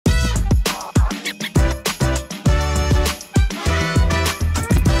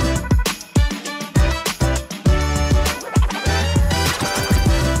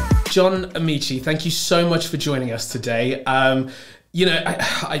John Amaechi, thank you so much for joining us today. You know,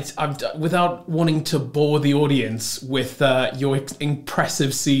 I'm without wanting to bore the audience with your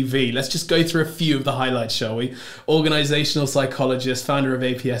impressive CV, let's just go through a few of the highlights, shall we? Organisational psychologist, founder of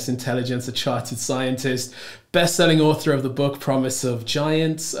APS Intelligence, a chartered scientist, best-selling author of the book Promise of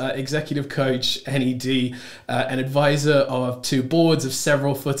Giants, executive coach, NED, an advisor to boards of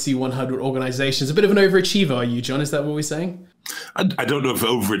several FTSE 100 organisations. A bit of an overachiever, are you, John? Is that what we're saying? I don't know if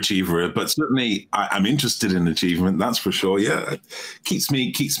overachiever, but certainly I'm interested in achievement. That's for sure. Yeah, it keeps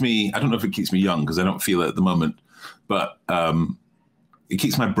me. I don't know if it keeps me young because I don't feel it at the moment, but it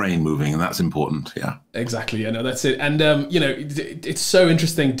keeps my brain moving, and that's important. Yeah, exactly. Yeah, no, that's it. And you know, it's so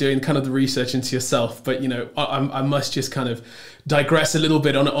interesting doing kind of the research into yourself. But you know, I must just kind of digress a little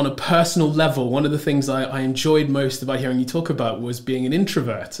bit on a personal level. One of the things I enjoyed most about hearing you talk about was being an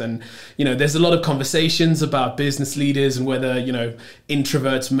introvert. And you know, there's a lot of conversations about business leaders and whether, you know,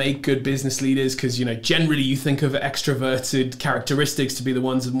 introverts make good business leaders, because, you know, generally you think of extroverted characteristics to be the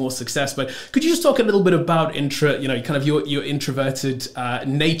ones of more success. But could you just talk a little bit about you know, kind of your introverted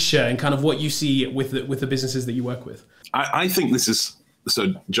nature and kind of what you see with the businesses that you work with? I think this is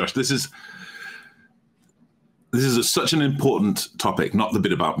so, Josh. This is such an important topic, not the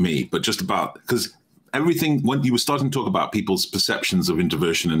bit about me, but just about, because everything, when you were starting to talk about people's perceptions of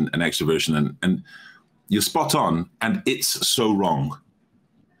introversion and extroversion, and you're spot on, and it's so wrong.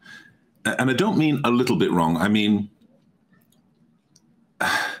 And I don't mean a little bit wrong. I mean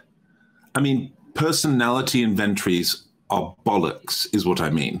personality inventories are bollocks, is what I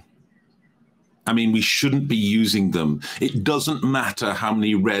mean. I mean, we shouldn't be using them. It doesn't matter how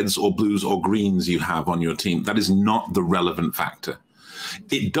many reds or blues or greens you have on your team. That is not the relevant factor.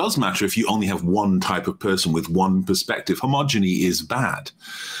 It does matter if you only have one type of person with one perspective. Homogeny is bad.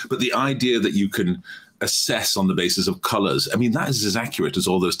 But the idea that you can assess on the basis of colors, I mean, that is as accurate as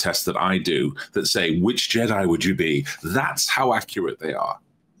all those tests that I do that say, which Jedi would you be? That's how accurate they are.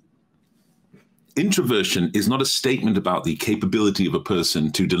 Introversion is not a statement about the capability of a person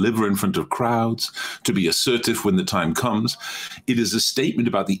to deliver in front of crowds, to be assertive when the time comes. It is a statement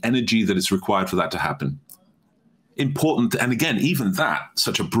about the energy that is required for that to happen. Important, and again, even that,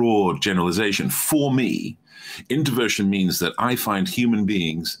 such a broad generalization. For me, introversion means that I find human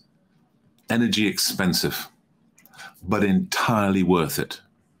beings energy expensive, but entirely worth it.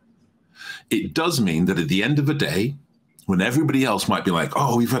 It does mean that at the end of a day, when everybody else might be like,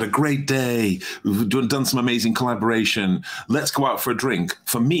 oh, we've had a great day, we've done some amazing collaboration, let's go out for a drink.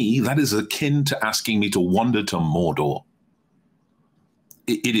 For me, that is akin to asking me to wander to Mordor.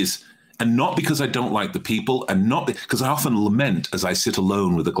 It is, and not because I don't like the people, and not because I often lament as I sit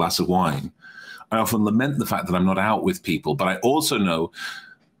alone with a glass of wine. I often lament the fact that I'm not out with people, but I also know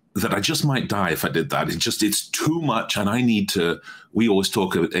that I just might die if I did that. It's too much, and I need to, we always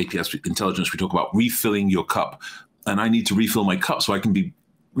talk at APS Intelligence, we talk about refilling your cup. And I need to refill my cup so I can be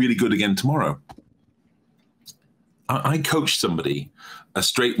really good again tomorrow. I coached somebody, a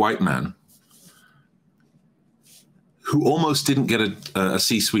straight white man, who almost didn't get a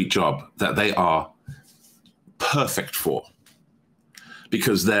C-suite job that they are perfect for,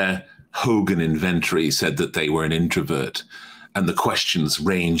 because their Hogan inventory said that they were an introvert. And the questions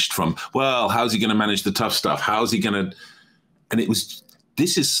ranged from, well, how's he going to manage the tough stuff? How's he going to, and it was,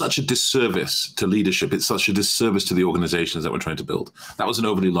 this is such a disservice to leadership. It's such a disservice to the organizations that we're trying to build. That was an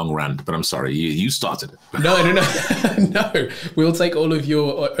overly long rant, but I'm sorry, you started it. No. No, we'll take all of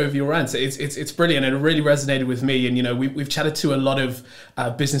your rants. It's brilliant, and it really resonated with me. And you know, we've chatted to a lot of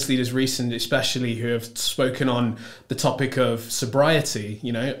business leaders recently, especially who have spoken on the topic of sobriety.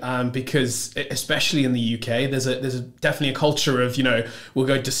 You know, because especially in the UK, there's definitely a culture of, you know, we'll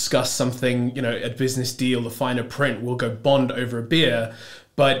go discuss something, you know, a business deal, the finer print, we'll go bond over a beer.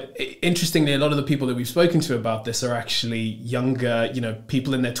 But interestingly, a lot of the people that we've spoken to about this are actually younger, you know,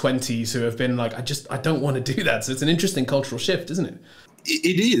 people in their 20s who have been like, I don't want to do that. So it's an interesting cultural shift, isn't it?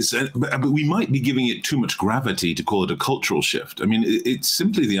 It is, but we might be giving it too much gravity to call it a cultural shift. I mean, it's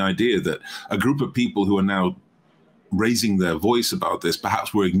simply the idea that a group of people who are now raising their voice about this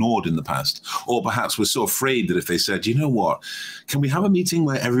perhaps were ignored in the past, or perhaps were so afraid that if they said, you know what, can we have a meeting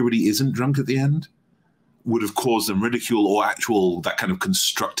where everybody isn't drunk at the end, would have caused them ridicule or actual, that kind of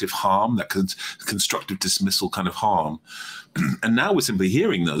constructive harm, that constructive dismissal kind of harm. And now we're simply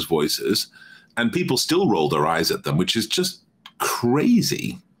hearing those voices, and people still roll their eyes at them, which is just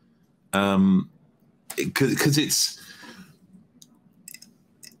crazy. Because it's,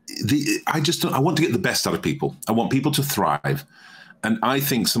 I want to get the best out of people. I want people to thrive. And I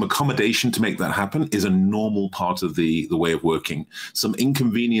think some accommodation to make that happen is a normal part of the way of working. Some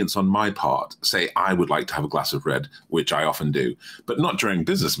inconvenience on my part, say I would like to have a glass of red, which I often do, but not during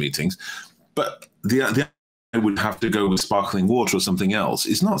business meetings. But the I would have to go with sparkling water or something else.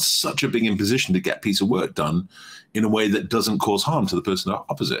 It's not such a big imposition to get a piece of work done in a way that doesn't cause harm to the person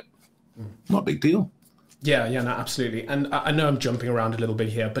opposite. Not a big deal. Yeah, no, absolutely. And I know I'm jumping around a little bit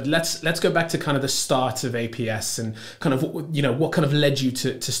here, but let's go back to kind of the start of APS and kind of, what kind of led you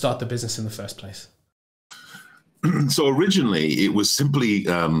to start the business in the first place? So originally it was simply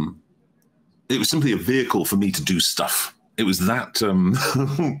a vehicle for me to do stuff. It was that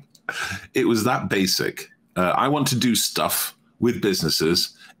it was that basic. I want to do stuff with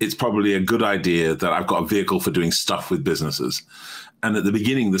businesses. It's probably a good idea that I've got a vehicle for doing stuff with businesses. And at the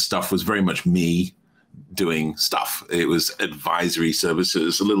beginning, the stuff was very much me doing stuff. It was advisory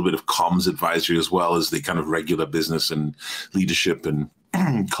services, a little bit of comms advisory, as well as the kind of regular business and leadership and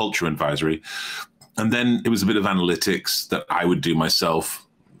culture advisory. And then it was a bit of analytics that I would do myself,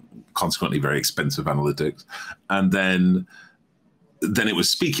 consequently very expensive analytics. And then it was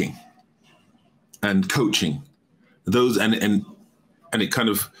speaking and coaching. Those and it kind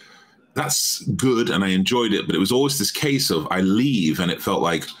of, that's good, and I enjoyed it, but it was always this case of I leave and it felt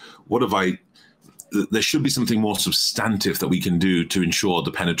like, there should be something more substantive that we can do to ensure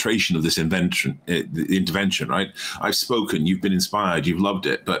the penetration of this intervention, right? I've spoken, you've been inspired, you've loved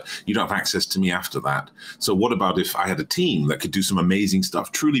it, but you don't have access to me after that. So what about if I had a team that could do some amazing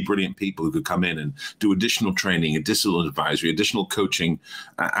stuff, truly brilliant people who could come in and do additional training, additional advisory, additional coaching,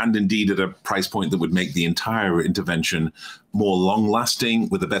 and indeed at a price point that would make the entire intervention more long-lasting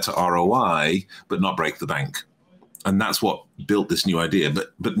with a better ROI, but not break the bank. And that's what built this new idea.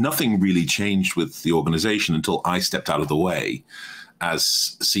 But nothing really changed with the organization until I stepped out of the way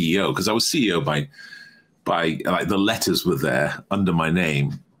as CEO, because I was CEO by like the letters were there under my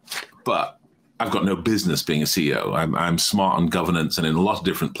name, but I've got no business being a CEO. I'm smart on governance and in a lot of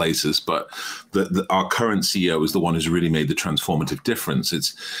different places, but our current CEO is the one who's really made the transformative difference.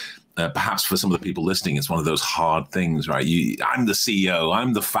 It's perhaps for some of the people listening, it's one of those hard things, right? I'm the CEO,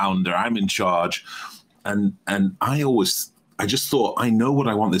 I'm the founder, I'm in charge. And I just thought, I know what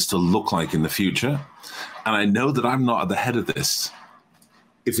I want this to look like in the future. And I know that I'm not at the head of this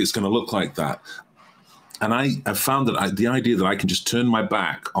if it's going to look like that. And I found that the idea that I can just turn my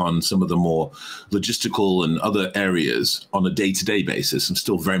back on some of the more logistical and other areas on a day-to-day basis, I'm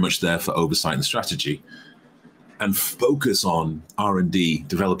still very much there for oversight and strategy, and focus on R&D,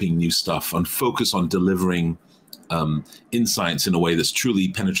 developing new stuff, and focus on delivering insights in a way that's truly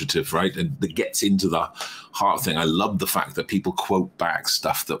penetrative, right? And that gets into the heart thing. I love the fact that people quote back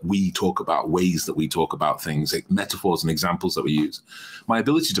stuff that we talk about, ways that we talk about things, like metaphors and examples that we use. My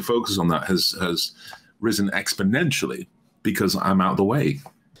ability to focus on that has risen exponentially because I'm out of the way.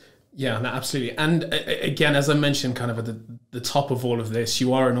 Yeah, no, absolutely. And again, as I mentioned, kind of at the top of all of this,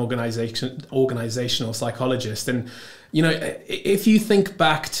 you are an organizational psychologist. And, if you think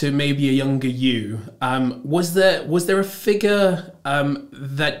back to maybe a younger you, was there a figure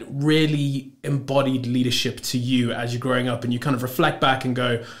that really embodied leadership to you as you're growing up, and you kind of reflect back and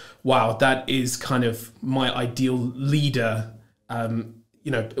go, wow, that is kind of my ideal leader?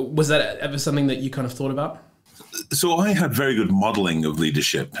 Was that ever something that you kind of thought about? So I had very good modeling of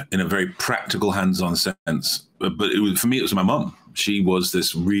leadership in a very practical, hands-on sense. But for me, it was my mum. She was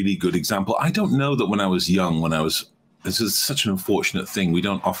this really good example. I don't know that when I was young, this is such an unfortunate thing. We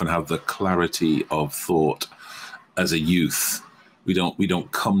don't often have the clarity of thought as a youth. We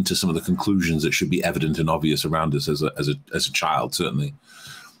don't come to some of the conclusions that should be evident and obvious around us as a child, certainly.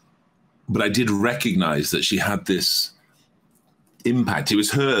 But I did recognize that she had this impact. It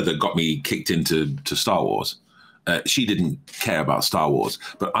was her that got me kicked into Star Wars. She didn't care about Star Wars,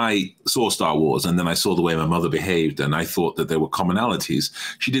 but I saw Star Wars, and then I saw the way my mother behaved, and I thought that there were commonalities.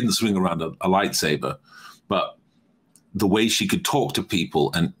 She didn't swing around a lightsaber, but the way she could talk to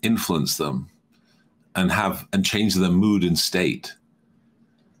people and influence them and change their mood and state.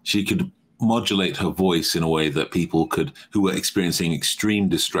 She could modulate her voice in a way that people who were experiencing extreme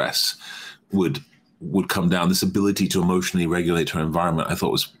distress would come down. This ability to emotionally regulate her environment, I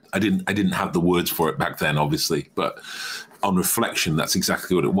thought I didn't have the words for it back then, obviously, but on reflection, that's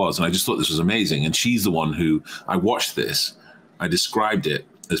exactly what it was. And I just thought this was amazing. And she's the one who, I watched this, I described it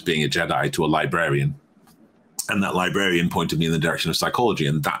as being a Jedi to a librarian. And that librarian pointed me in the direction of psychology.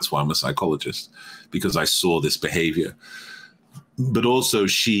 And that's why I'm a psychologist, because I saw this behavior. But also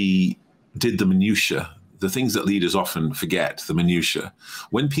she did the minutiae, the things that leaders often forget, the minutiae.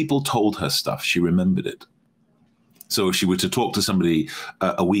 When people told her stuff, she remembered it. So if she were to talk to somebody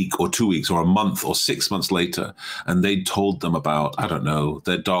a week or 2 weeks or a month or 6 months later, and they told them about, I don't know,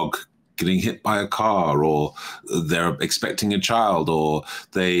 their dog getting hit by a car, or they're expecting a child, or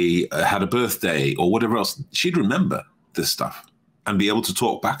they had a birthday, or whatever else, she'd remember this stuff and be able to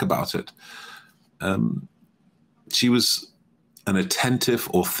talk back about it. She was an attentive,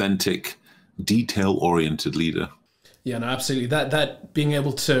 authentic, detail-oriented leader. Yeah, no, absolutely. That being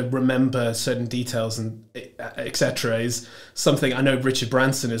able to remember certain details and etc. is something I know Richard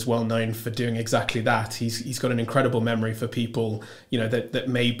Branson is well known for doing exactly that. He's got an incredible memory for people, you know, that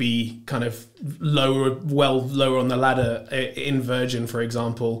may be kind of lower on the ladder in Virgin, for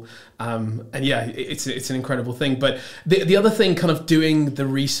example. And yeah, it's an incredible thing. But the other thing, kind of doing the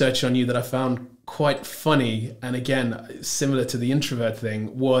research on you, that I found quite funny, and again similar to the introvert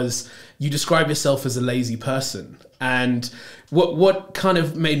thing, was you describe yourself as a lazy person. And what kind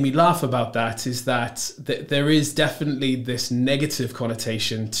of made me laugh about that is that there is definitely this negative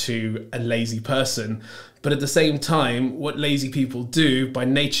connotation to a lazy person, but at the same time, what lazy people do by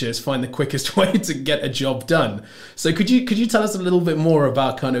nature is find the quickest way to get a job done. So could you tell us a little bit more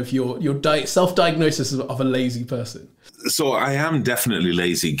about kind of your self-diagnosis of a lazy person? So I am definitely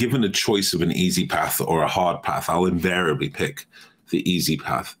lazy. Given a choice of an easy path or a hard path, I'll invariably pick the easy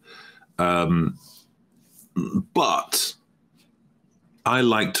path. But I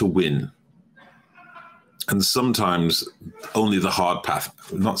like to win. And sometimes only the hard path,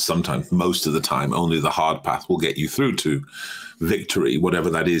 not sometimes, most of the time, only the hard path will get you through to victory, whatever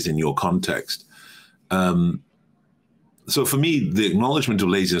that is in your context. So for me, the acknowledgement of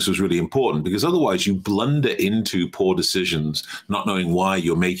laziness was really important, because otherwise you blunder into poor decisions, not knowing why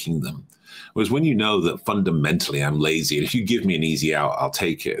you're making them. Whereas when you know that fundamentally I'm lazy, and if you give me an easy out, I'll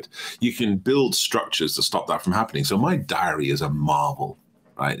take it, you can build structures to stop that from happening. So my diary is a marvel,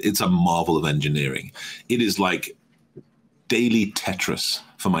 right? It's a marvel of engineering. It is like daily Tetris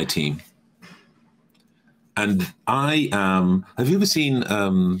for my team. And I am, have you ever seen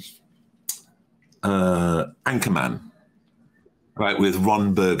Anchorman? Right, with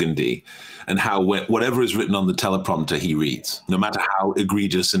Ron Burgundy, and how whatever is written on the teleprompter, he reads. No matter how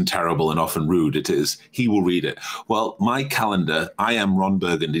egregious and terrible and often rude it is, he will read it. Well, my calendar, I am Ron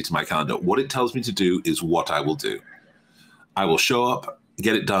Burgundy to my calendar. What it tells me to do is what I will do. I will show up,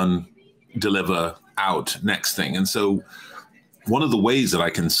 get it done, deliver, out, next thing. And so one of the ways that I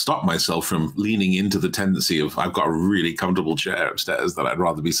can stop myself from leaning into the tendency of, I've got a really comfortable chair upstairs that I'd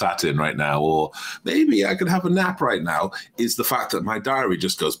rather be sat in right now, or maybe I could have a nap right now, is the fact that my diary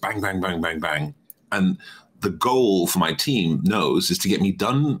just goes bang, bang, bang, bang, bang. And the goal for my team knows is to get me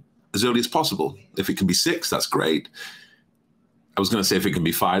done as early as possible. If it can be 6, that's great. I was going to say if it can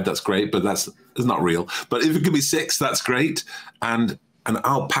be 5, that's great, but that's not real. But if it can be 6, that's great. And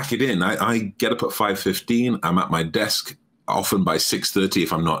I'll pack it in. I get up at 5:15. I'm at my desk often by 6:30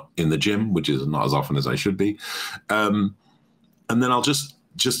 if I'm not in the gym, which is not as often as I should be. And then I'll just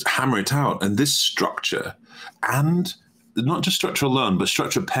hammer it out. And this structure, and not just structure alone, but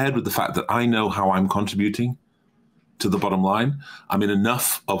structure paired with the fact that I know how I'm contributing to the bottom line. I'm in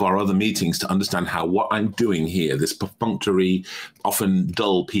enough of our other meetings to understand how what I'm doing here, this perfunctory, often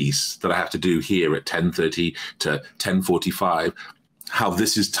dull piece that I have to do here at 10:30 to 10:45, how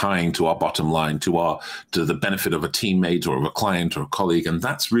this is tying to our bottom line, to the benefit of a teammate or of a client or a colleague. And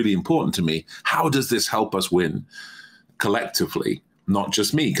that's really important to me. How does this help us win collectively, not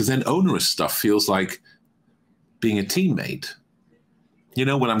just me? Because then onerous stuff feels like being a teammate. You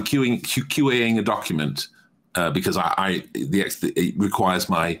know, when I'm QAing a document, because it requires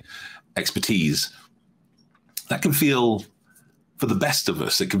my expertise, that can feel, for the best of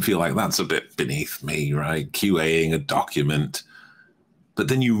us, it can feel like that's a bit beneath me, right? QAing a document. But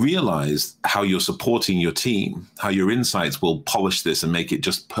then you realize how you're supporting your team, how your insights will polish this and make it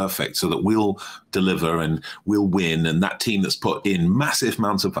just perfect so that we'll deliver and we'll win. And that team that's put in massive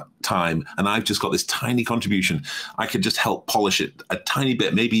amounts of time, and I've just got this tiny contribution, I could just help polish it a tiny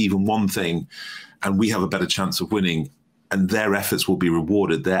bit, maybe even one thing, and we have a better chance of winning. And their efforts will be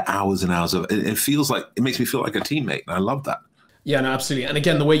rewarded, their hours and hours of it. It makes me feel like a teammate. And I love that. Yeah, no, absolutely. And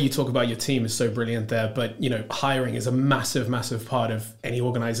again, the way you talk about your team is so brilliant there. But, you know, hiring is a massive, massive part of any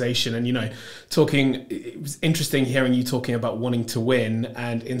organization. And, you know, it was interesting hearing you talking about wanting to win.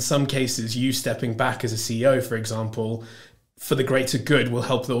 And in some cases, you stepping back as a CEO, for example, for the greater good will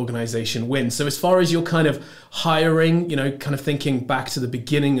help the organization win. So as far as your kind of hiring, you know, kind of thinking back to the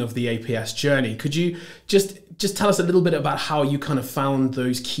beginning of the APS journey, could you just tell us a little bit about how you kind of found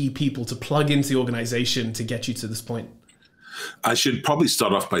those key people to plug into the organization to get you to this point? I should probably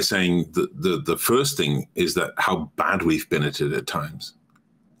start off by saying the first thing is that how bad we've been at it at times,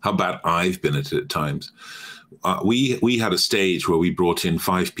 how bad I've been at it at times. We had a stage where we brought in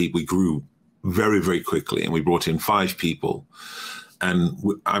 5 people. We grew very, very quickly, and we brought in 5 people. And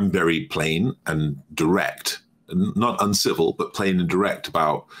I'm very plain and direct, not uncivil, but plain and direct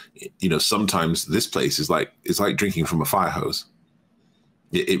about, sometimes this place is like drinking from a fire hose.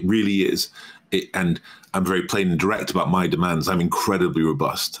 It really is. And I'm very plain and direct about my demands. I'm incredibly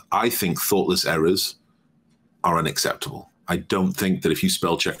robust. I think thoughtless errors are unacceptable. I don't think that if you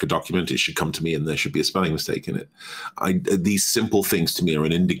spell check a document, it should come to me and there should be a spelling mistake in it. These simple things to me are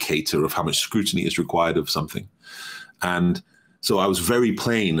an indicator of how much scrutiny is required of something. And so I was very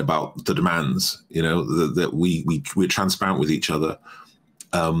plain about the demands, that we're transparent with each other.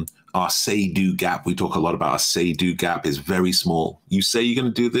 Our say-do gap, we talk a lot about our say-do gap, is very small. You say you're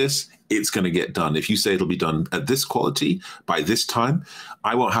going to do this, it's going to get done. If you say it'll be done at this quality by this time,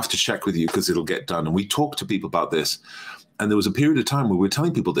 I won't have to check with you because it'll get done. And we talk to people about this. And there was a period of time where we were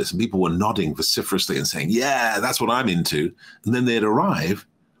telling people this and people were nodding vociferously and saying, yeah, that's what I'm into. And then they'd arrive.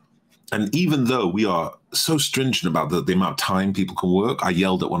 And even though we are so stringent about the amount of time people can work, I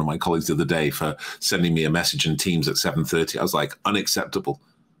yelled at one of my colleagues the other day for sending me a message in Teams at 7:30. I was like, unacceptable.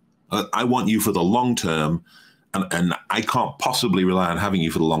 I want you for the long term, and I can't possibly rely on having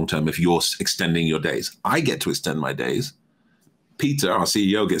you for the long term if you're extending your days. I get to extend my days. Peter, our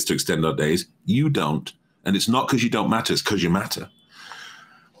CEO, gets to extend our days. You don't. And it's not because you don't matter, it's because you matter.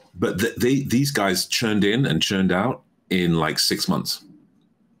 But these guys churned in and churned out in like 6 months,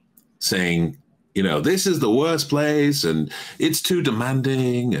 saying, this is the worst place and it's too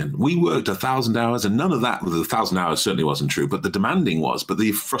demanding. And we worked 1,000 hours, and none of that, the 1,000 hours certainly wasn't true, but the demanding was. But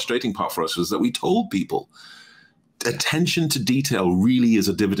the frustrating part for us was that we told people attention to detail really is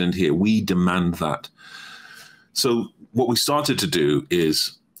a dividend here. We demand that. So what we started to do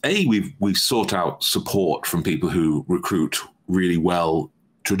is, we've sought out support from people who recruit really well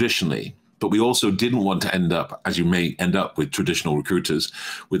traditionally, but we also didn't want to end up, as you may end up with traditional recruiters,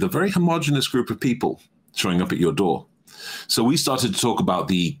 with a very homogenous group of people showing up at your door. So we started to talk about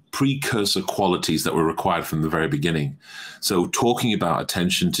the precursor qualities that were required from the very beginning. So talking about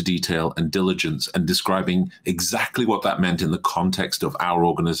attention to detail and diligence and describing exactly what that meant in the context of our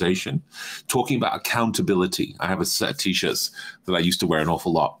organization. Talking about accountability. I have a set of t-shirts that I used to wear an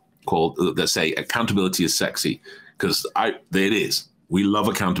awful lot that say accountability is sexy, because it is. We love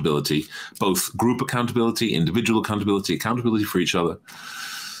accountability, both group accountability, individual accountability for each other.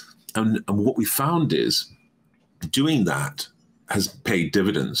 And what we found is doing that has paid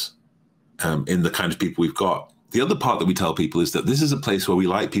dividends in the kind of people we've got. The other part that we tell people is that this is a place where we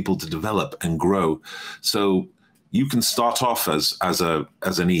like people to develop and grow. So you can start off as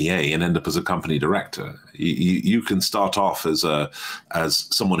an EA and end up as a company director. You can start off as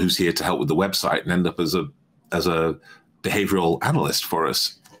someone who's here to help with the website and end up as a behavioral analyst for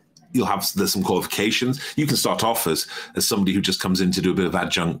us. There's some qualifications. You can start off as somebody who just comes in to do a bit of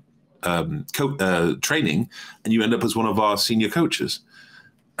adjunct training, and you end up as one of our senior coaches.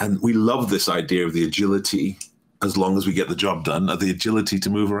 And we love this idea of the agility, as long as we get the job done, of the agility to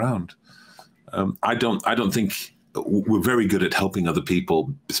move around. I don't think we're very good at helping other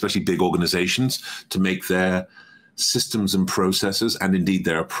people, especially big organizations, to make their systems and processes and indeed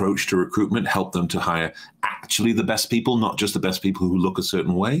their approach to recruitment help them to hire actually the best people, not just the best people who look a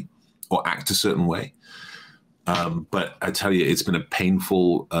certain way or act a certain way. But I tell you, it's been a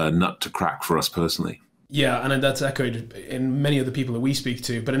painful nut to crack for us personally. Yeah, and that's echoed in many of the people that we speak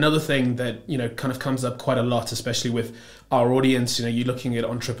to. But another thing that, kind of comes up quite a lot, especially with our audience, you're looking at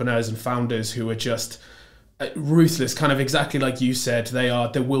entrepreneurs and founders who are just ruthless, kind of exactly like you said.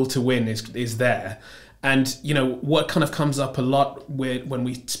 The will to win is there. And, what kind of comes up a lot when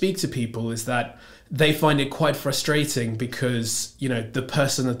we speak to people is that they find it quite frustrating because, the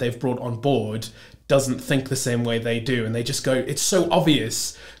person that they've brought on board doesn't think the same way they do. And they just go, it's so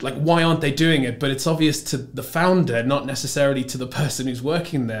obvious, like, why aren't they doing it? But it's obvious to the founder, not necessarily to the person who's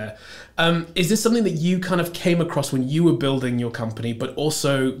working there. Is this something that you kind of came across when you were building your company, but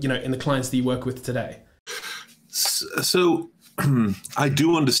also, in the clients that you work with today? So I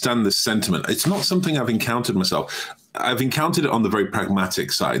do understand this sentiment. It's not something I've encountered myself. I've encountered it on the very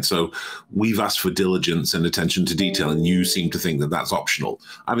pragmatic side. So we've asked for diligence and attention to detail, and you seem to think that that's optional.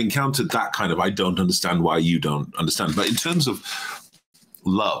 I've encountered that kind of, I don't understand why you don't understand. But in terms of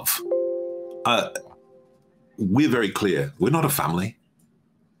love, we're very clear. We're not a family.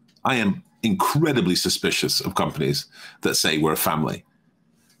 I am incredibly suspicious of companies that say we're a family.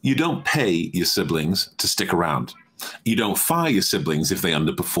 You don't pay your siblings to stick around. You don't fire your siblings if they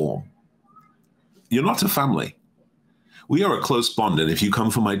underperform. You're not a family. We are a close bond, and if you come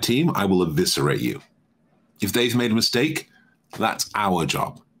for my team, I will eviscerate you. If they've made a mistake, that's our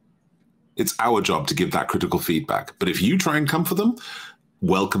job. It's our job to give that critical feedback. But if you try and come for them,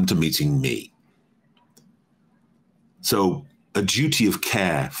 welcome to meeting me. So a duty of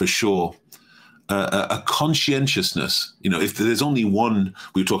care for sure. A conscientiousness, you know, if there's only one,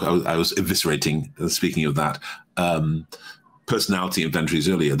 I was eviscerating, speaking of that, personality inventories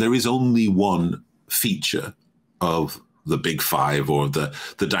earlier, there is only one feature of the big five or the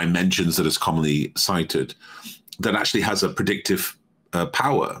dimensions that is commonly cited that actually has a predictive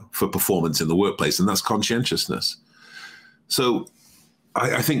power for performance in the workplace, and that's conscientiousness. So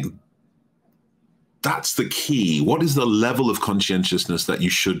I think that's the key. What is the level of conscientiousness that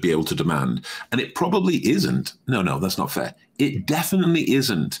you should be able to demand? And it probably isn't. No, that's not fair. It definitely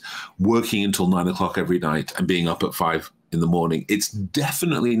isn't working until 9 o'clock every night and being up at 5 in the morning. It's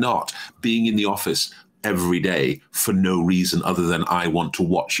definitely not being in the office every day for no reason other than I want to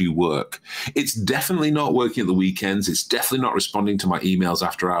watch you work. It's definitely not working at the weekends. It's definitely not responding to my emails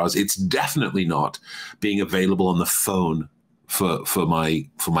after hours. It's definitely not being available on the phone for my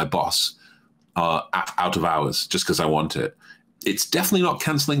boss out of hours just because I want it. It's definitely not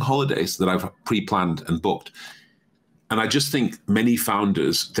canceling holidays that I've pre-planned and booked. And I just think many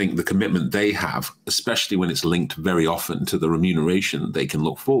founders think the commitment they have, especially when it's linked very often to the remuneration they can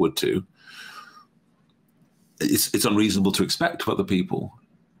look forward to, it's unreasonable to expect of other people.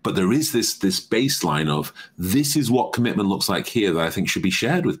 But there is this baseline of this is what commitment looks like here that I think should be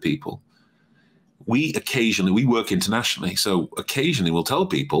shared with people. We work internationally, so occasionally we'll tell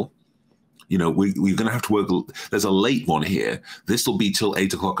people, you know, we're going to have to work. There's a late one here. This will be till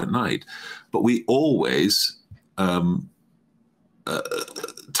 8 o'clock at night. But we always time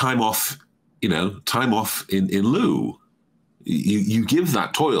off in lieu. You give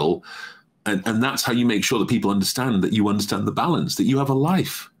that toil, and that's how you make sure that people understand that you understand the balance, that you have a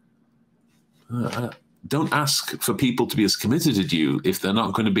life. Don't ask for people to be as committed to you if they're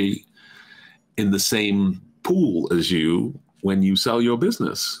not going to be in the same pool as you when you sell your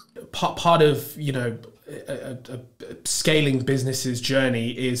business. Part of, you know, a scaling business's journey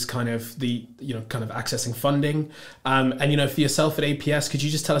is kind of accessing funding. And, you know, for yourself at APS, could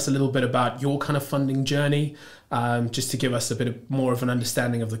you just tell us a little bit about your kind of funding journey, just to give us a bit more of an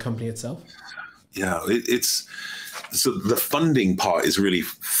understanding of the company itself? Yeah, so the funding part is really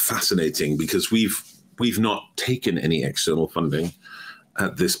fascinating because we've not taken any external funding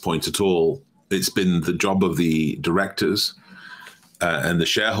at this point at all. It's been the job of the directors and the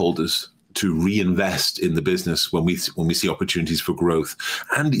shareholders to reinvest in the business when we see opportunities for growth,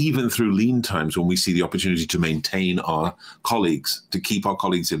 and even through lean times when we see the opportunity to maintain our colleagues, to keep our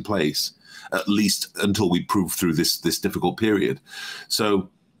colleagues in place, at least until we prove through this difficult period. So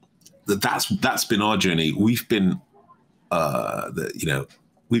that's been our journey. We've been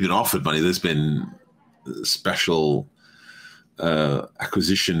we've been offered money. There's been special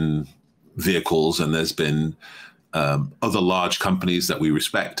acquisition vehicles, and there's been other large companies that we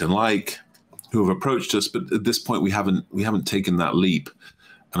respect and like who have approached us, but at this point we haven't taken that leap.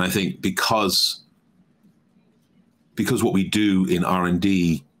 And I think because what we do in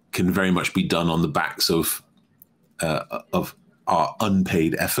R&D can very much be done on the backs of our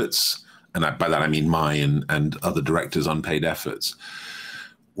unpaid efforts, and by that I mean mine and other directors' unpaid efforts,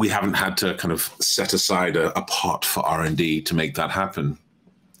 we haven't had to kind of set aside a pot for R&D to make that happen.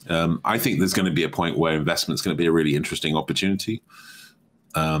 I think there's going to be a point where investment's going to be a really interesting opportunity.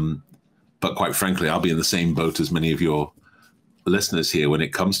 But quite frankly, I'll be in the same boat as many of your listeners here when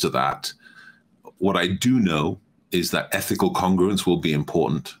it comes to that. What I do know is that ethical congruence will be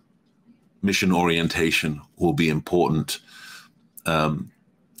important. Mission orientation will be important.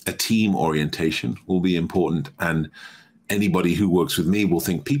 A team orientation will be important. And anybody who works with me will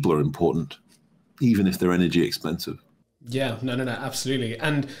think people are important, even if they're energy expensive. Yeah, no, absolutely.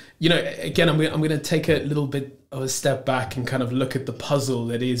 And, you know, again, I'm going to take a little bit of a step back and kind of look at the puzzle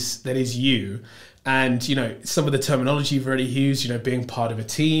that is you. And, you know, some of the terminology you've already used, you know, being part of a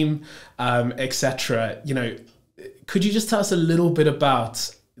team, etc. You know, could you just tell us a little bit about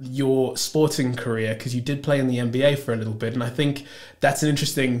your sporting career? Because you did play in the NBA for a little bit. And I think that's an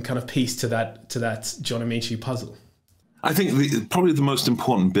interesting kind of piece to that John Amaechi puzzle. I think probably the most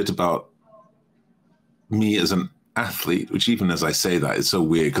important bit about me as an athlete, which even as I say that, is so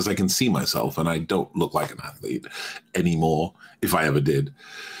weird because I can see myself and I don't look like an athlete anymore, if I ever did.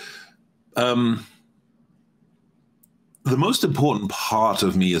 The most important part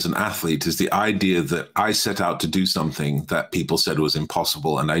of me as an athlete is the idea that I set out to do something that people said was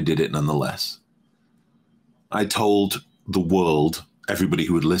impossible, and I did it nonetheless. I told the world, everybody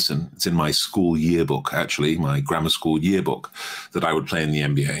who would listen, it's in my school yearbook, actually, my grammar school yearbook, that I would play in the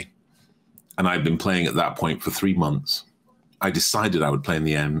NBA. And I'd been playing at that point for 3 months. I decided I would play in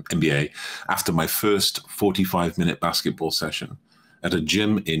the NBA after my first 45-minute basketball session at a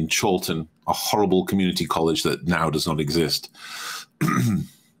gym in Chorlton, a horrible community college that now does not exist,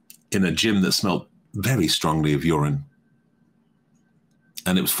 in a gym that smelled very strongly of urine.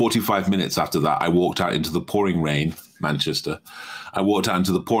 And it was 45 minutes after that, I walked out into the pouring rain, Manchester. I walked out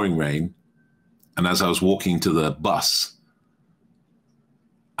into the pouring rain, and as I was walking to the bus,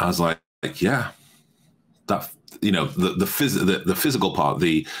 I was like, yeah, that, you know, the physical part,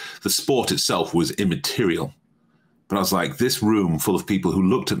 the sport itself was immaterial. But I was like, this room full of people who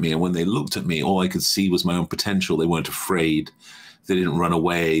looked at me, and when they looked at me, all I could see was my own potential. They weren't afraid. They didn't run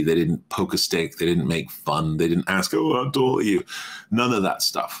away. They didn't poke a stick. They didn't make fun. They didn't ask, oh, how tall are you? None of that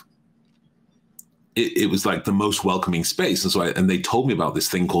stuff. It was like the most welcoming space. And so and they told me about this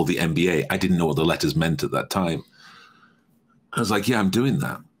thing called the MBA. I didn't know what the letters meant at that time. I was like, yeah, I'm doing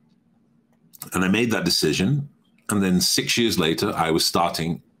that. And I made that decision. And then 6 years later, I was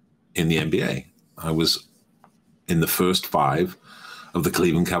starting in the NBA. I was in the first 5 of the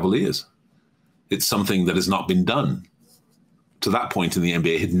Cleveland Cavaliers. It's something that has not been done. To that point in the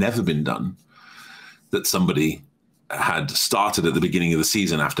NBA, it had never been done, that somebody had started at the beginning of the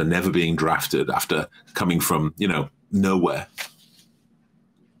season after never being drafted, after coming from, you know, nowhere.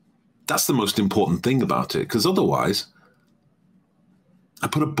 That's the most important thing about it, because otherwise, I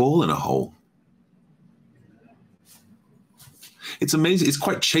put a ball in a hole. It's amazing. It's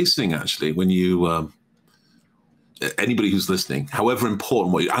quite chastening, actually, when you, anybody who's listening, however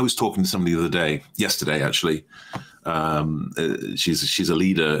important, I was talking to somebody the other day, yesterday, actually. She's a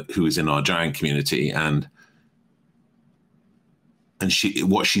leader who is in our giant community, and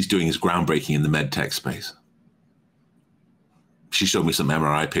what she's doing is groundbreaking in the med tech space. She showed me some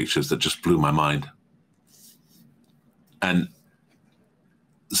MRI pictures that just blew my mind. And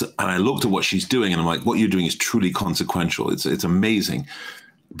I looked at what she's doing, and I'm like, what you're doing is truly consequential. It's amazing,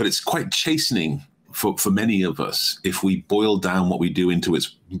 but it's quite chastening for many of us if we boil down what we do into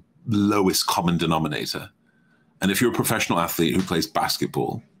its lowest common denominator. And if you're a professional athlete who plays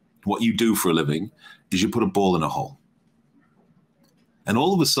basketball, what you do for a living is you put a ball in a hole. And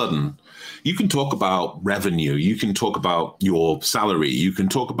all of a sudden, you can talk about revenue, you can talk about your salary, you can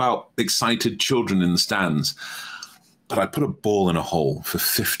talk about excited children in the stands. But I put a ball in a hole for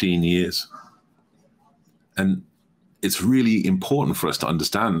 15 years. And it's really important for us to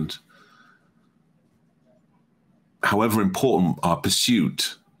understand, however important our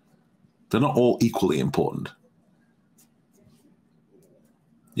pursuit, they're not all equally important.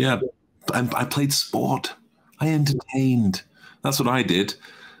 Yeah, I played sport. I entertained. That's what I did.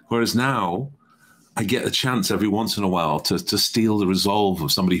 Whereas now, I get a chance every once in a while to steal the resolve of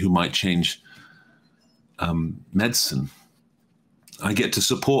somebody who might change medicine. I get to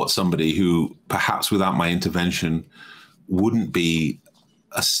support somebody who, perhaps without my intervention, wouldn't be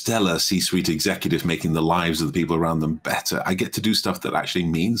a stellar C-suite executive making the lives of the people around them better. I get to do stuff that actually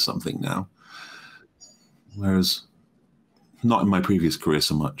means something now. Whereas not in my previous career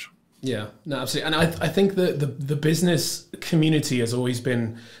so much. Yeah, no, absolutely. And I think that the business community has always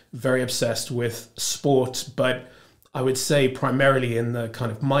been very obsessed with sport, but I would say primarily in the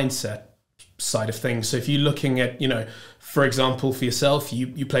kind of mindset side of things. So if you're looking at, you know, for example, for yourself,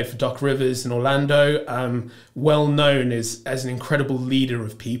 you played for Doc Rivers in Orlando, well known as an incredible leader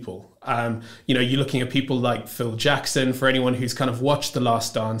of people. You know, you're looking at people like Phil Jackson. For anyone who's kind of watched The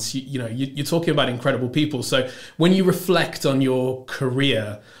Last Dance, you're talking about incredible people. So when you reflect on your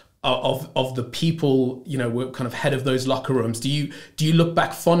career of the people, you know, were kind of head of those locker rooms, do you look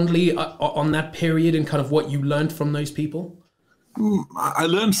back fondly on that period and kind of what you learned from those people? I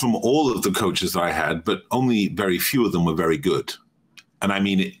learned from all of the coaches that I had, but only very few of them were very good. And I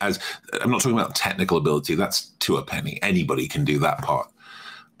mean it as, I'm not talking about technical ability. That's to a penny. Anybody can do that part.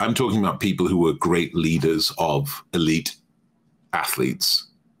 I'm talking about people who were great leaders of elite athletes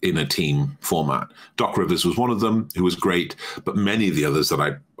in a team format. Doc Rivers was one of them, who was great, but many of the others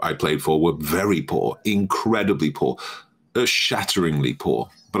that I played for were very poor, incredibly poor, shatteringly poor.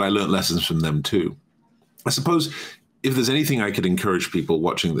 But I learned lessons from them too. I suppose if there's anything I could encourage people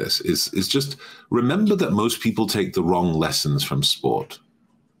watching this is just remember that most people take the wrong lessons from sport.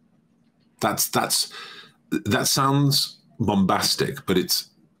 That sounds bombastic, but it's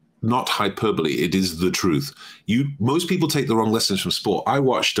not hyperbole. It is the truth. Most people take the wrong lessons from sport. I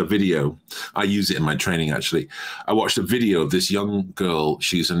watched a video. I use it in my training, actually. I watched a video of this young girl.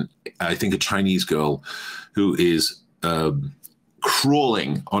 She's I think a Chinese girl who is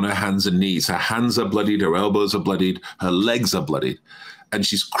crawling on her hands and knees. Her hands are bloodied, her elbows are bloodied, her legs are bloodied. and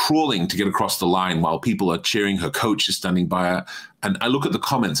she's crawling to get across the line while people are cheering. Her coach is standing by her. And I look at the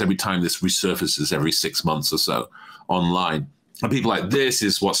comments every time this resurfaces every 6 months or so online. And people are like, this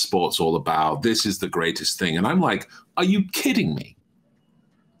is what sport's all about. This is the greatest thing. And I'm like, are you kidding me?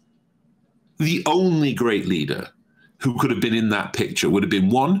 The only great leader who could have been in that picture would have been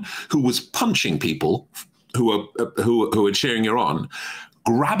one who was punching people who are cheering her on,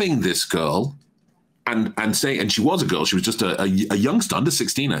 grabbing this girl and saying, and she was a girl, she was just a youngster, under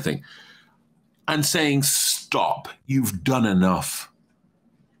 16, I think, and saying, stop, you've done enough.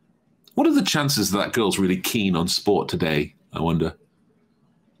 What are the chances that girl's really keen on sport today, I wonder?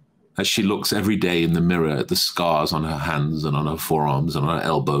 As she looks every day in the mirror at the scars on her hands and on her forearms and on her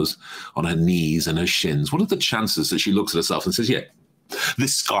elbows, on her knees and her shins, what are the chances that she looks at herself and says, yeah,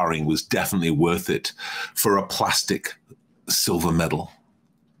 this scarring was definitely worth it for a plastic silver medal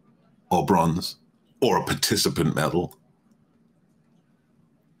or bronze or a participant medal?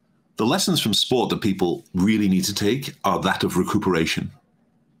 The lessons from sport that people really need to take are that of recuperation.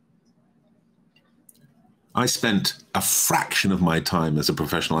 I spent a fraction of my time as a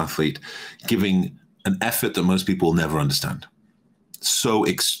professional athlete giving an effort that most people will never understand. So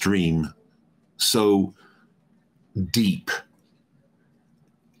extreme, so deep.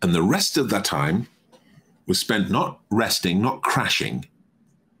 And the rest of that time was spent not resting, not crashing,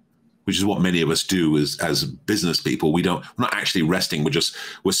 which is what many of us do as business people. We're not actually resting.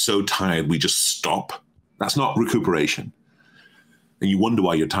 We're so tired, we just stop. That's not recuperation. And you wonder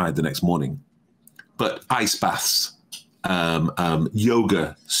why you're tired the next morning. But ice baths,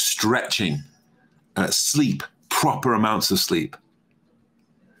 yoga, stretching, sleep, proper amounts of sleep.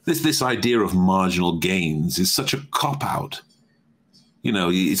 This idea of marginal gains is such a cop-out. You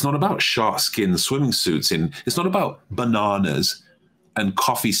know, it's not about shark-skin swimming suits. It's not about bananas and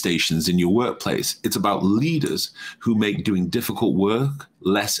coffee stations in your workplace. It's about leaders who make doing difficult work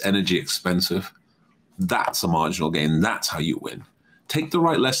less energy expensive. That's a marginal gain. That's how you win. Take the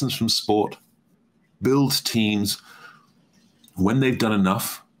right lessons from sport. Build teams. When they've done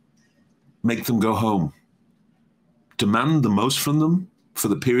enough, make them go home. Demand the most from them for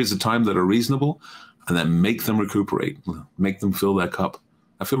the periods of time that are reasonable, and then make them recuperate, make them fill their cup.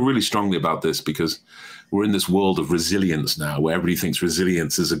 I feel really strongly about this because we're in this world of resilience now where everybody thinks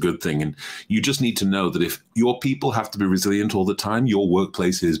resilience is a good thing. And you just need to know that if your people have to be resilient all the time, your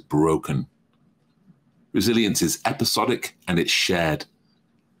workplace is broken. Resilience is episodic and it's shared.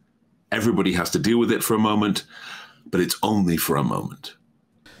 Everybody has to deal with it for a moment, but it's only for a moment.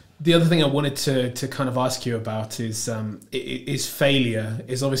 The other thing I wanted to kind of ask you about is failure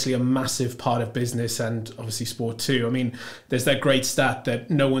is obviously a massive part of business and obviously sport too. I mean, there's that great stat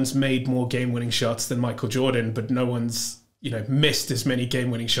that no one's made more game-winning shots than Michael Jordan, but no one's missed as many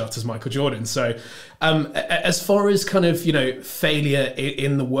game-winning shots as Michael Jordan. So as far as kind of, failure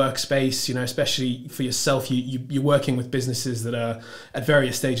in the workspace, especially for yourself, you're working with businesses that are at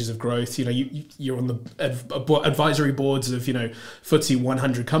various stages of growth. You're on the advisory boards of, FTSE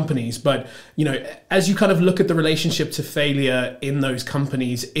 100 companies. But, as you kind of look at the relationship to failure in those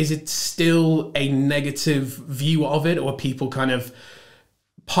companies, is it still a negative view of it, or people kind of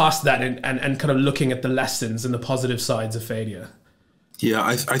past that and kind of looking at the lessons and the positive sides of failure? Yeah,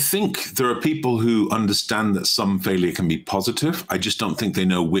 I think there are people who understand that some failure can be positive. I just don't think they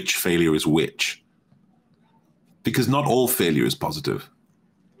know which failure is which. Because not all failure is positive.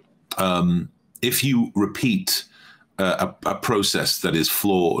 If you repeat a process that is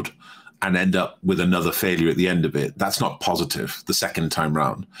flawed and end up with another failure at the end of it, that's not positive the second time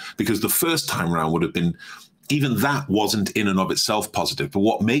round. Because the first time round would have been, even that wasn't in and of itself positive, but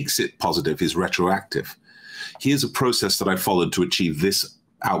what makes it positive is retroactive. Here's a process that I followed to achieve this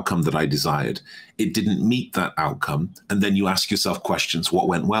outcome that I desired. It didn't meet that outcome. And then you ask yourself questions. What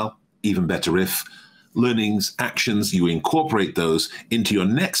went well? Even better if. Learnings, actions, you incorporate those into your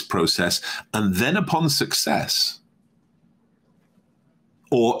next process. And then upon success,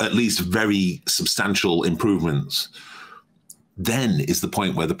 or at least very substantial improvements, then is the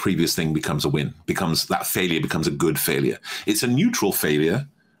point where the previous thing becomes a win, that failure becomes a good failure. It's a neutral failure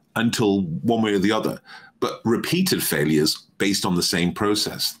until one way or the other, but repeated failures based on the same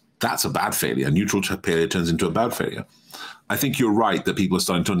process, that's a bad failure. A neutral failure turns into a bad failure. I think you're right that people are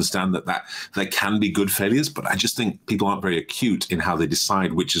starting to understand that there can be good failures, but I just think people aren't very acute in how they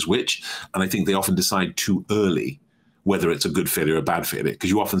decide which is which. And I think they often decide too early whether it's a good failure or a bad failure, because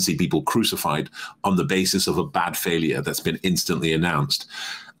you often see people crucified on the basis of a bad failure that's been instantly announced.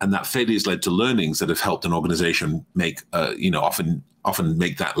 And that failure has led to learnings that have helped an organization make, often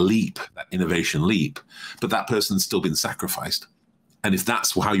make that leap, that innovation leap, but that person's still been sacrificed. And if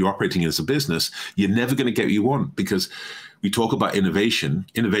that's how you're operating as a business, you're never going to get what you want, because We talk about innovation.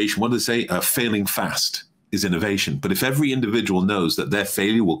 Innovation, what do they say? Failing fast is innovation. But if every individual knows that their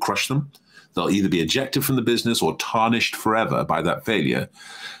failure will crush them, they'll either be ejected from the business or tarnished forever by that failure,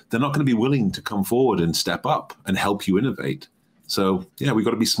 they're not going to be willing to come forward and step up and help you innovate. So yeah, we've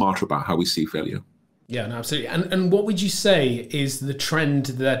got to be smarter about how we see failure. Yeah, no, absolutely. And what would you say is the trend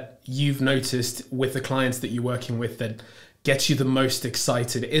that you've noticed with the clients that you're working with that gets you the most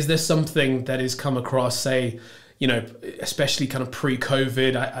excited? Is there something that has come across, say, you know, especially kind of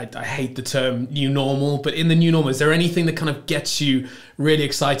pre-COVID, I hate the term new normal, but in the new normal, is there anything that kind of gets you really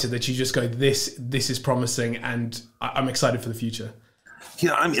excited that you just go, this is promising and I'm excited for the future?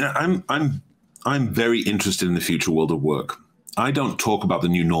 Yeah, I mean, I'm very interested in the future world of work. I don't talk about the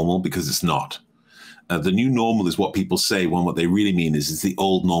new normal because it's not. The new normal is what people say when what they really mean is it's the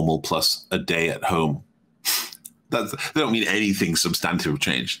old normal plus a day at home. They don't mean anything substantive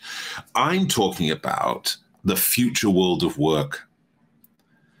changed. I'm talking about the future world of work,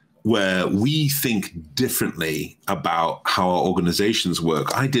 where we think differently about how our organizations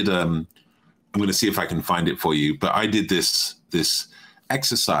work. I did, I'm going to see if I can find it for you, but I did this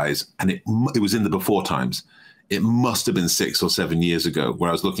exercise, and it was in the before times. It must have been 6 or 7 years ago, where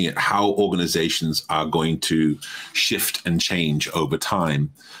I was looking at how organizations are going to shift and change over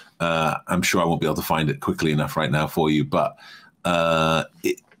time. I'm sure I won't be able to find it quickly enough right now for you, but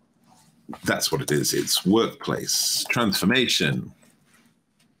that's what it is. It's workplace transformation.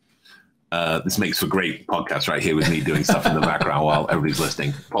 This makes for great podcast right here with me doing stuff in the background while everybody's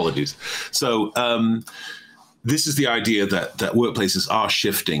listening. Apologies. So this is the idea that workplaces are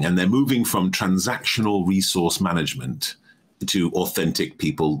shifting, and they're moving from transactional resource management to authentic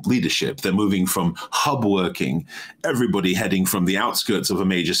people leadership. They're moving from hub working, everybody heading from the outskirts of a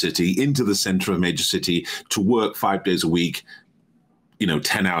major city into the center of a major city to work 5 days a week,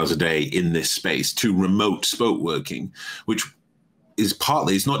 10 hours a day in this space, to remote spoke working, which is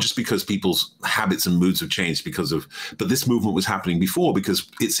partly, it's not just because people's habits and moods have changed but this movement was happening before because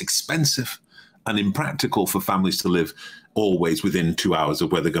it's expensive and impractical for families to live always within 2 hours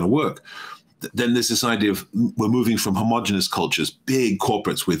of where they're going to work. Then there's this idea of we're moving from homogenous cultures, big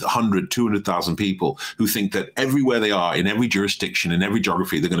corporates with 100, 200,000 people who think that everywhere they are, in every jurisdiction, in every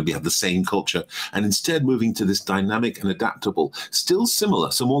geography, they're going to have the same culture. And instead moving to this dynamic and adaptable, still similar,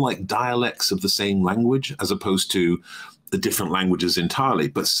 so more like dialects of the same language as opposed to the different languages entirely,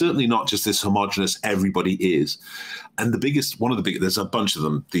 but certainly not just this homogenous everybody is. And there's a bunch of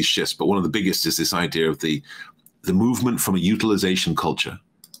them, these shifts, but one of the biggest is this idea of the movement from a utilization culture,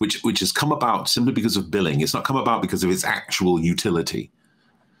 which has come about simply because of billing. It's not come about because of its actual utility,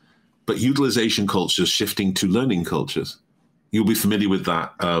 but utilization cultures shifting to learning cultures. You'll be familiar with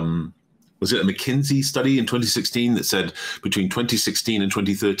that. Was it a McKinsey study in 2016 that said between 2016 and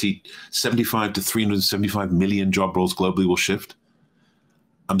 2030, 75 to 375 million job roles globally will shift?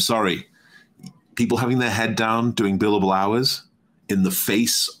 I'm sorry. People having their head down, doing billable hours in the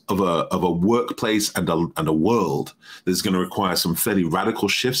face of a workplace and a world that's going to require some fairly radical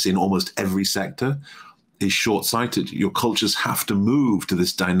shifts in almost every sector is short-sighted. Your cultures have to move to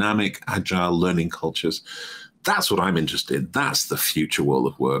this dynamic, agile learning cultures. That's what I'm interested in. That's the future world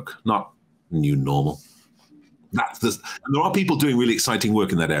of work, not new normal. And there are people doing really exciting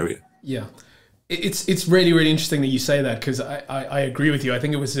work in that area. Yeah. It's really, really interesting that you say that, because I agree with you. I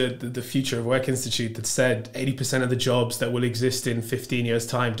think it was the Future of Work Institute that said 80% of the jobs that will exist in 15 years'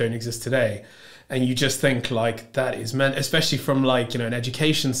 time don't exist today. And you just think like that is meant, especially from an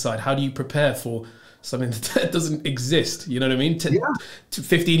education side, how do you prepare for something that doesn't exist? You know what I mean?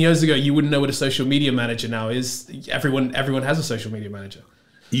 15 years ago, you wouldn't know what a social media manager now is. Everyone has a social media manager.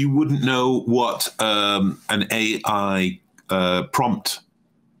 You wouldn't know what an AI prompt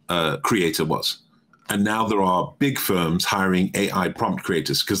creator was. And now there are big firms hiring AI prompt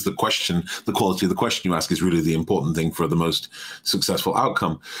creators because the quality of the question you ask is really the important thing for the most successful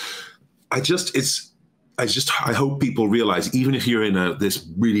outcome. I hope people realize, even if you're in this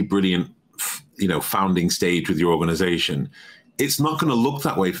really brilliant, founding stage with your organization, it's not going to look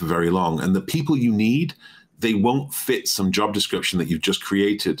that way for very long. And the people you need, they won't fit some job description that you've just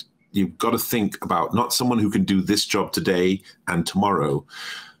created. You've got to think about not someone who can do this job today and tomorrow,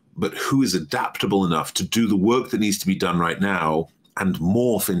 but who is adaptable enough to do the work that needs to be done right now and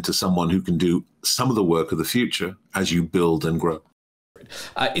morph into someone who can do some of the work of the future as you build and grow.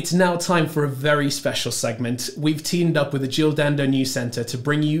 It's now time for a very special segment. We've teamed up with the Jill Dando News Centre to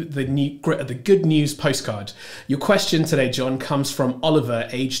bring you the good news postcard. Your question today, John, comes from Oliver,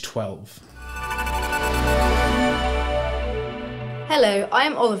 age 12. Hello, I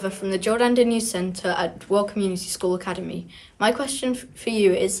am Oliver from the Jordan News Centre at World Community School Academy. My question for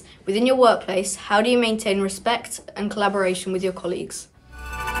you is, within your workplace, how do you maintain respect and collaboration with your colleagues?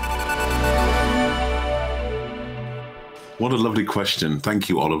 What a lovely question. Thank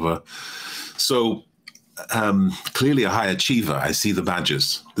you, Oliver. So clearly a high achiever. I see the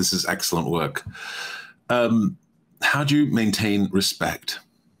badges. This is excellent work. How do you maintain respect?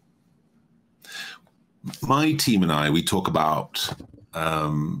 My team and I, we talk about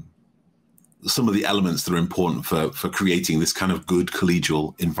some of the elements that are important for creating this kind of good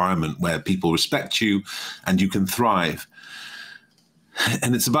collegial environment where people respect you and you can thrive.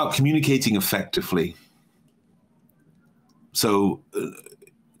 And it's about communicating effectively. So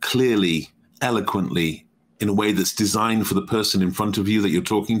clearly, eloquently, in a way that's designed for the person in front of you that you're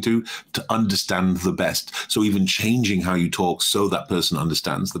talking to understand the best. So even changing how you talk so that person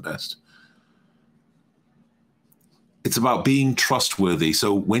understands the best. It's about being trustworthy.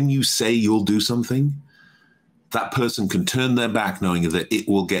 So when you say you'll do something, that person can turn their back knowing that it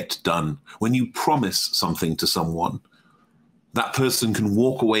will get done. When you promise something to someone, that person can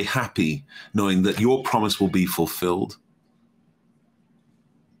walk away happy knowing that your promise will be fulfilled.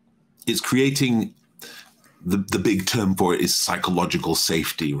 It's creating, the big term for it is psychological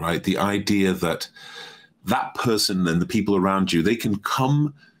safety, right? The idea that that person and the people around you, they can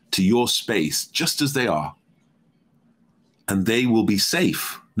come to your space just as they are. And they will be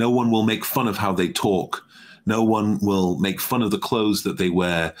safe. No one will make fun of how they talk. No one will make fun of the clothes that they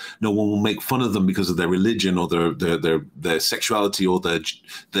wear. No one will make fun of them because of their religion or their sexuality or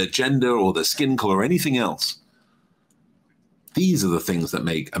their gender or their skin color or anything else. These are the things that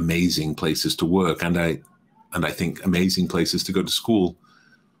make amazing places to work, and I think amazing places to go to school.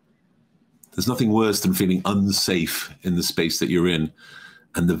 There's nothing worse than feeling unsafe in the space that you're in.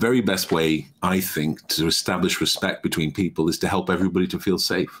 And the very best way, I think, to establish respect between people is to help everybody to feel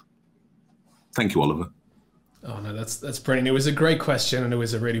safe. Thank you, Oliver. Oh, no, that's brilliant. It was a great question and it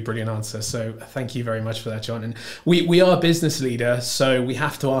was a really brilliant answer. So thank you very much for that, John. And we are a business leader, so we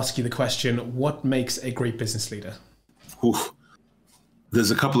have to ask you the question, what makes a great business leader? Oof.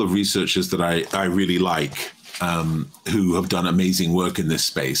 There's a couple of researchers that I really like who have done amazing work in this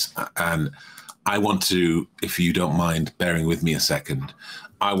space. And I want to, if you don't mind bearing with me a second,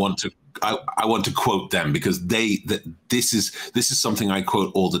 I want to quote them because this is something I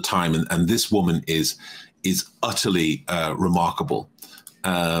quote all the time, and this woman is utterly remarkable,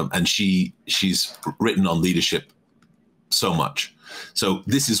 and she's written on leadership so much. So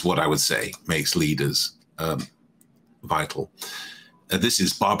this is what I would say makes leaders vital. This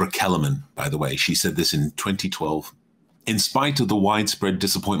is Barbara Kellerman, by the way. She said this in 2012. In spite of the widespread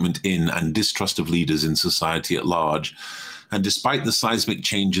disappointment in and distrust of leaders in society at large, and despite the seismic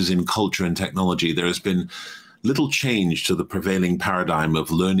changes in culture and technology, there has been little change to the prevailing paradigm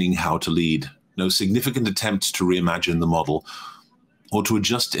of learning how to lead. No significant attempt to reimagine the model or to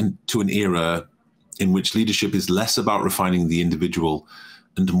adjust to an era in which leadership is less about refining the individual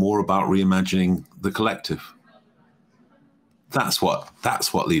and more about reimagining the collective. That's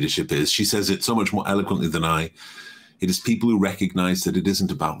what leadership is. She says it so much more eloquently than I. It is people who recognize that it isn't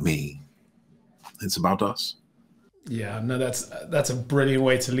about me. It's about us. Yeah, no, that's a brilliant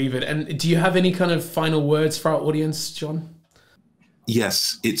way to leave it. And do you have any kind of final words for our audience, John?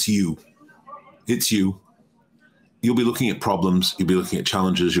 Yes, it's you. It's you. You'll be looking at problems, you'll be looking at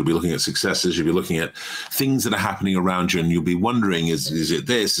challenges, you'll be looking at successes, you'll be looking at things that are happening around you, and you'll be wondering, is it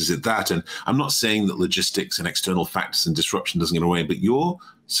this, is it that? And I'm not saying that logistics and external factors and disruption doesn't get away, but your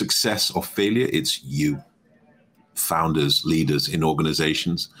success or failure, it's you. Founders, leaders in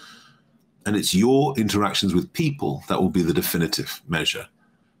organizations. And it's your interactions with people that will be the definitive measure.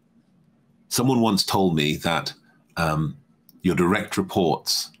 Someone once told me that your direct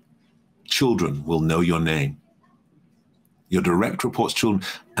reports, children, will know your name. Your direct reports, children,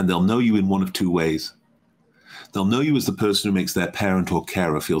 and they'll know you in one of two ways. They'll know you as the person who makes their parent or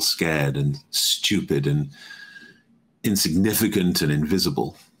carer feel scared and stupid and insignificant and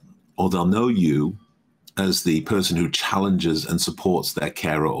invisible. Or they'll know you as the person who challenges and supports their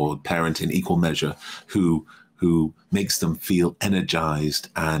carer or parent in equal measure, who makes them feel energized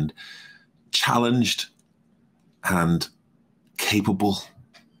and challenged and capable.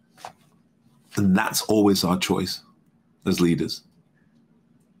 And that's always our choice as leaders.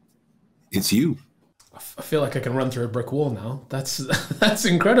 It's you. I feel like I can run through a brick wall now. That's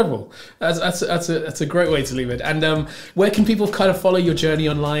incredible. That's a great way to leave it. And where can people kind of follow your journey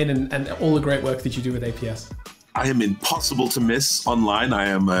online and all the great work that you do with APS? I am impossible to miss online. I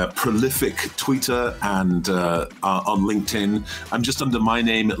am a prolific tweeter and on LinkedIn. I'm just under my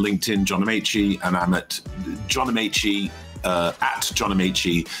name at LinkedIn, John Amaechi, and I'm at John Amaechi at John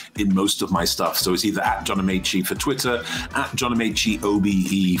Amaechi in most of my stuff. So it's either at John Amaechi for Twitter, at John Amaechi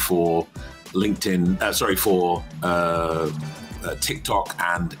OBE for LinkedIn, for TikTok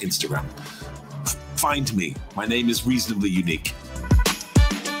and Instagram. Find me. My name is reasonably unique.